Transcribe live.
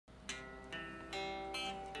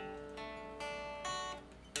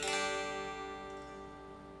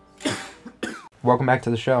Welcome back to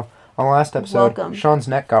the show. On the last episode, Welcome. Sean's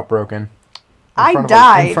neck got broken. I In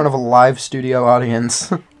died. front of a live studio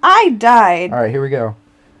audience. I died. Alright, here we go.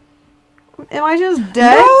 Am I just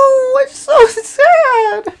dead? No, it's so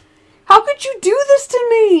sad. How could you do this to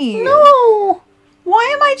me? No.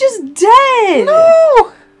 Why am I just dead?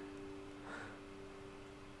 No.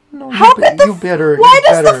 No, How could the you better. Why you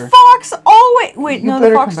does better, the fox always... Wait, you no, the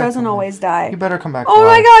better fox come back doesn't to life. always die. You better come back. Oh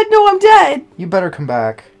my god, no, I'm dead. You better come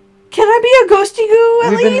back. Can I be a ghosty goo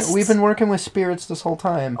at least? We've been working with spirits this whole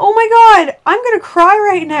time. Oh my god, I'm gonna cry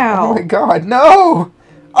right now. Oh my god, no!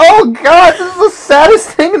 Oh god, this is the saddest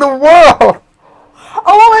thing in the world!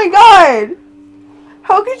 Oh my god!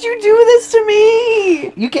 How could you do this to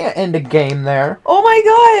me? You can't end a game there. Oh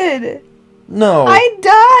my god! No. I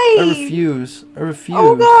died! I refuse. I refuse.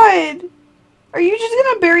 Oh god! Are you just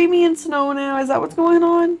gonna bury me in snow now? Is that what's going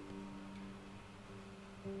on?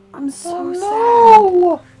 I'm so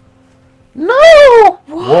sad. No!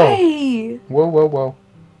 Why? Whoa, whoa, whoa.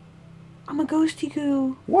 I'm a ghosty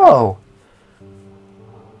goo. Whoa.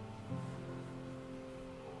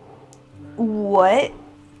 What?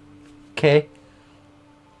 Okay.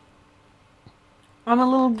 I'm a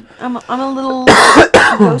little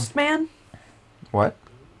ghost man. What?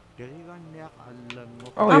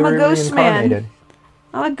 Oh, I'm you a were ghost man. reincarnated.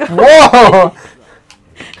 I'm a ghost. Whoa!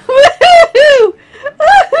 Woohoo!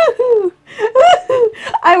 Woohoo! Woohoo!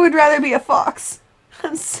 I would rather be a fox.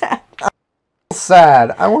 I'm sad.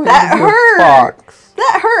 Sad. I want That you to be hurt. a fox.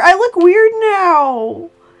 That hurt. I look weird now.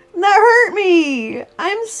 That hurt me.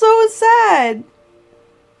 I'm so sad.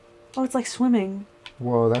 Oh, it's like swimming.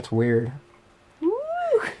 Whoa, that's weird. Woo.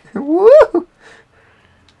 Woo!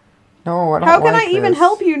 No, I don't like this. How can I even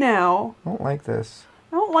help you now? I don't like this.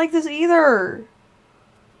 I don't like this either.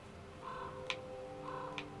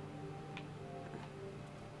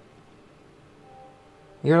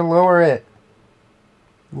 You gotta lower it.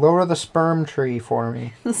 Lower the sperm tree for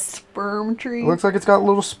me. The sperm tree. It looks like it's got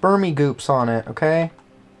little spermy goops on it, okay?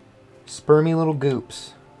 Spermy little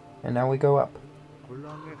goops. And now we go up.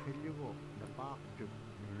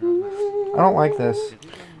 I don't like this.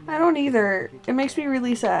 I don't either. It makes me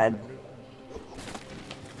really sad.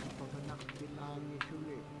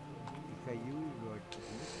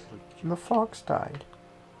 The fox died.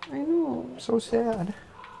 I know. So sad.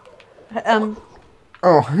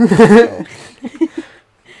 Oh.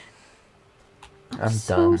 I'm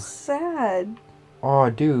so done. sad. Oh,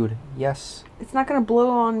 dude. Yes. It's not gonna blow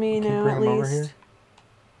on me Can you now, bring at him over least. here?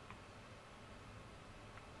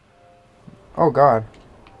 Oh, God.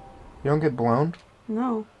 You don't get blown?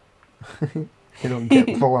 No. You don't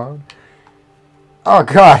get blown? Oh,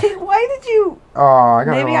 God. Why did you... Oh, I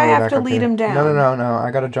gotta Maybe go all I the way have back to up lead here. him down. No. I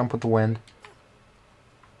gotta jump with the wind.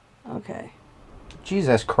 Okay.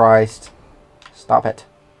 Jesus Christ. Stop it.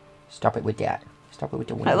 Stop it with that. Stop it with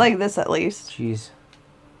the wind. I like this at least. Jeez.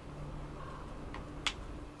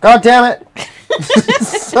 God damn it!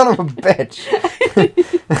 Son of a bitch.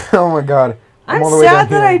 Oh my god. I'm all the way sad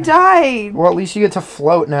down that I here. died. Well, at least you get to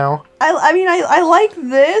float now. I mean, I like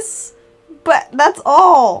this, but that's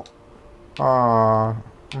all. Aw.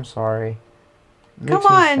 I'm sorry. Come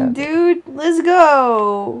on, dude. Let's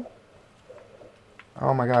go.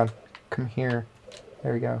 Oh my god. Come here.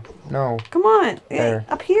 There we go. No. Come on. There.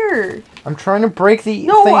 Up here. I'm trying to break the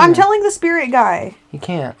No, thing. I'm telling the spirit guy. He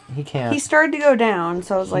can't. He can't. He started to go down,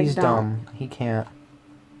 so I was like, He's don't. dumb. He can't.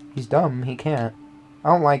 He's dumb. He can't. I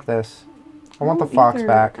don't like this. I want the don't fox either.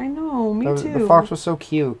 back. I know, me too. The fox was so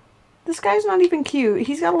cute. This guy's not even cute.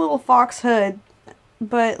 He's got a little fox hood,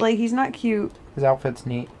 but like he's not cute. His outfit's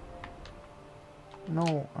neat.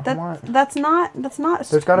 No, I want... That's not.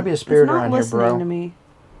 There's got to be a spirit it's not around here, listening bro. to me.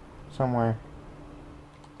 Somewhere.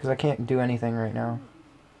 Because I can't do anything right now.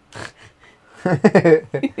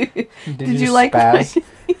 Did you like spaz?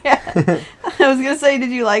 Yeah. I was gonna say, did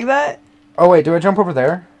you like that? Oh wait, do I jump over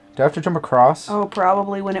there? Do I have to jump across? Oh,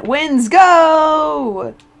 probably when it wins.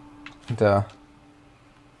 Go! Duh.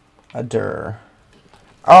 A dur.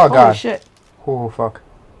 Oh god. Holy shit. Oh fuck.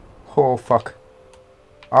 Oh fuck.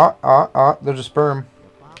 There's a sperm.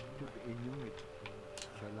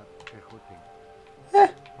 Eh.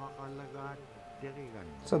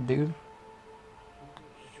 What's up, dude?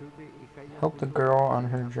 Help the girl on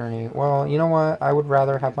her journey. Well, you know what? I would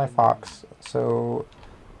rather have my fox. So...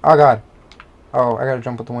 Oh god. Oh, I gotta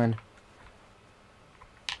jump with the wind.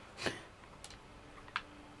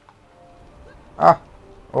 Ah!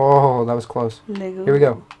 Oh, that was close. Lego. Here we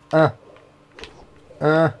go.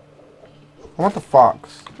 I want the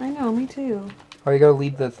fox. I know, me too. Oh, you gotta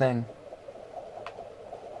lead the thing.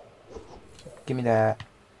 Give me that.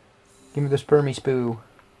 Give me the spermy spoo.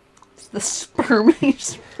 It's the spermy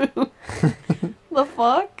spoon. The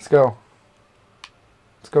fuck? Let's go.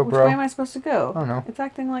 Let's go, Which bro. way am I supposed to go? I don't know. It's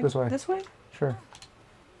acting like This way. This way? Sure.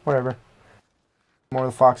 Whatever. More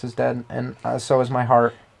of the fox is dead, and so is my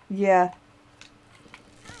heart. Yeah.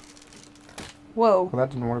 Whoa. Well,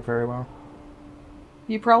 that didn't work very well.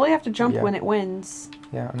 You probably have to jump Yeah. when it wins.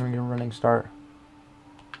 Yeah, I'm gonna get a running start.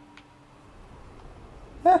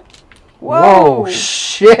 Yeah. Whoa! Whoa,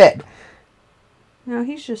 shit! No,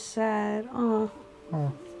 he's just sad. Oh.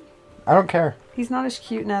 Oh. I don't care. He's not as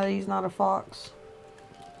cute now that he's not a fox.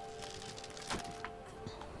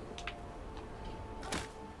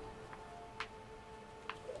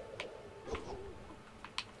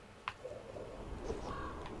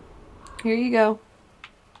 Here you go.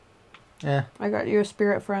 Yeah. I got you a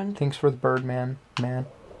spirit friend. Thanks for the bird, man.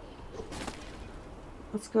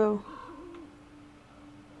 Let's go.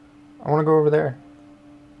 I want to go over there.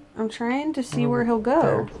 I'm trying to see where he'll go.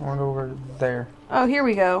 There. I want to go over there. Oh, here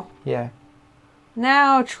we go. Yeah.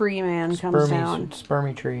 Now Tree Man comes down.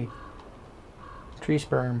 Spermy tree. Tree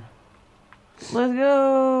sperm. Let's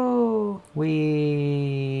go.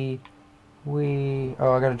 Wee.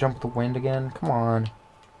 Oh, I gotta jump with the wind again? Come on.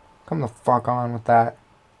 Come the fuck on with that.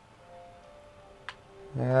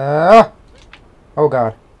 Yeah. Oh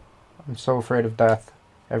god. I'm so afraid of death.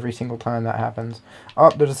 Every single time that happens. Oh,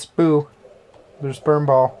 there's a spoo. There's a sperm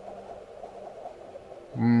ball.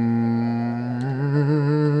 Come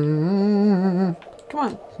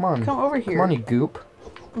on. Come on. Come over here. Come on, you goop.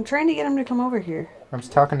 I'm trying to get him to come over here. I was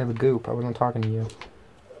talking to the goop. I wasn't talking to you.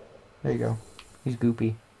 There you go. He's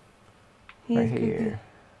goopy. He's right goopy. here.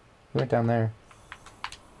 He went down there.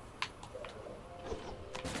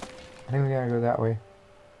 I think we gotta go that way.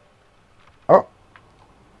 Oh!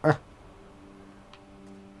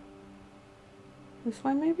 This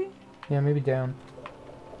way, maybe? Yeah, maybe down.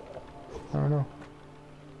 I don't know.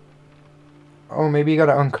 Oh, maybe you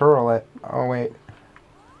gotta uncurl it. Oh, wait.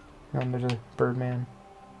 There's a Birdman.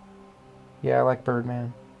 Yeah, I like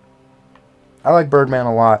Birdman. I like Birdman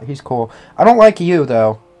a lot. He's cool. I don't like you,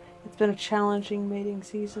 though. It's been a challenging mating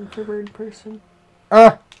season for Bird Person.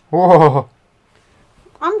 Whoa!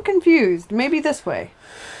 I'm confused. Maybe this way.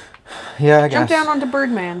 Yeah, I guess. Jump down onto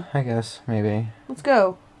Birdman. I guess, maybe. Let's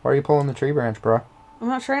go. Why are you pulling the tree branch, bro? I'm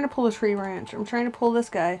not trying to pull a tree branch. I'm trying to pull this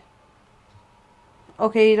guy.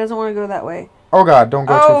 Okay, he doesn't want to go that way. Oh god, don't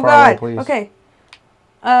go too far away, please. Okay.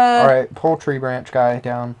 Alright, pull tree branch guy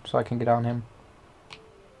down so I can get on him.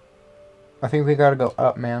 I think we gotta go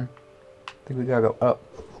up, man. I think we gotta go up.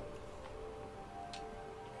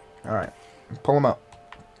 Alright, pull him up.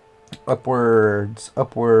 Upwards.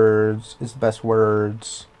 Upwards is the best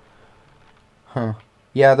words. Huh.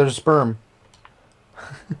 Yeah, there's a sperm.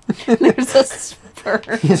 There's a sperm.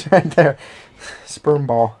 He's right there. Sperm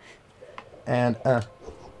ball. And,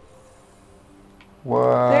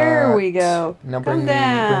 what? There we go. Now Come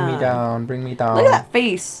down. Bring me down. Bring me down. Look at that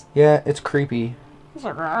face. Yeah, it's creepy. He's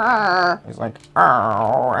like, "Arr." He's like, oh,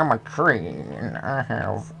 I'm a tree and I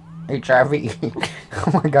have HIV.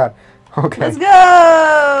 Oh my god. Okay. Let's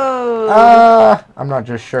go. I'm not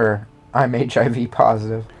just sure. I'm HIV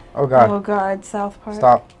positive. Oh god. Oh god, South Park.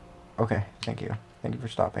 Stop. Okay, thank you. Thank you for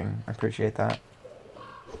stopping. I appreciate that.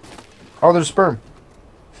 Oh, there's sperm.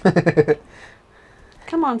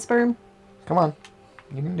 Come on, Sperm. Come on.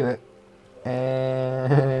 You can do it.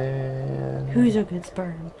 And... Who's a good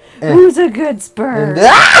sperm? Who's a good sperm? And...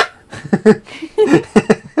 Ah!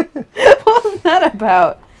 What was that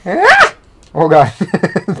about? Oh god.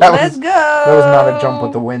 Let's go. That was not a jump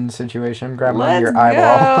with the wind situation. Grab him on your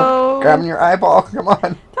eyeball. Grab him your eyeball. Come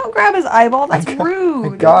on. Don't grab his eyeball. That's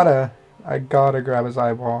rude. I gotta grab his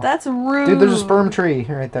eyeball. That's rude. Dude, there's a sperm tree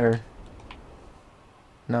right there.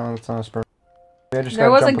 No, that's not a sperm. I just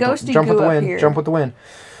There was a jump with ghosty jump with goo the up wind. here. Jump with the wind.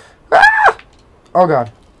 Ah! Oh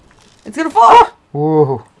god. It's gonna fall.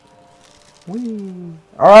 Woo. Whee.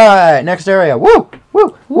 All right, next area. Woo.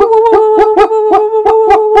 Woo. Woo.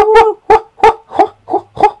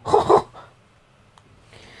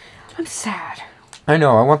 I'm sad. I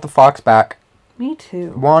know. I want the fox back. Me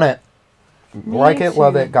too. Want it. Like it,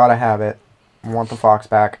 love too. it, gotta have it. Want the fox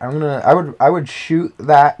back. I would shoot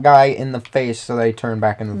that guy in the face so they turn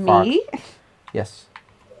back into the fox. Me? Yes.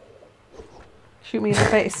 Shoot me in the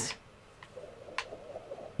face.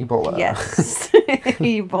 Ebola. Yes.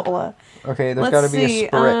 Ebola. Okay, there's Let's gotta be see, a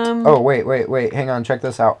spirit. Oh, wait. Hang on, check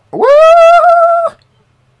this out. Woo!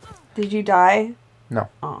 Did you die? No.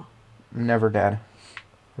 Oh. I'm never dead.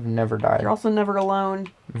 I've never died. You're also never alone.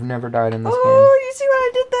 I've never died in this game. Oh, you see what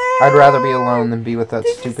I did there? I'd rather be alone than be with that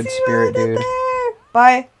Did you stupid see spirit what I did dude. there?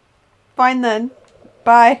 Bye. Fine then.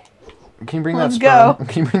 Bye. Can you bring Let's that sperm?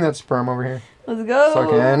 go. Can you bring that sperm over here? Let's go. So I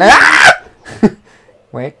can... Ah!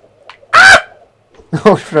 Wait. Ah!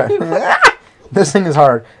 Oh, shit. This thing is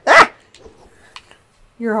hard.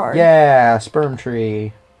 You're hard. Yeah, sperm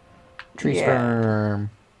tree. Tree Yeah. sperm.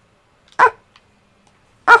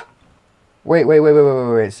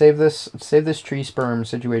 Wait. Save this tree sperm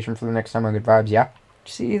situation for the next time on Good Vibes, yeah?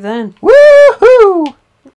 See you then. Woohoo!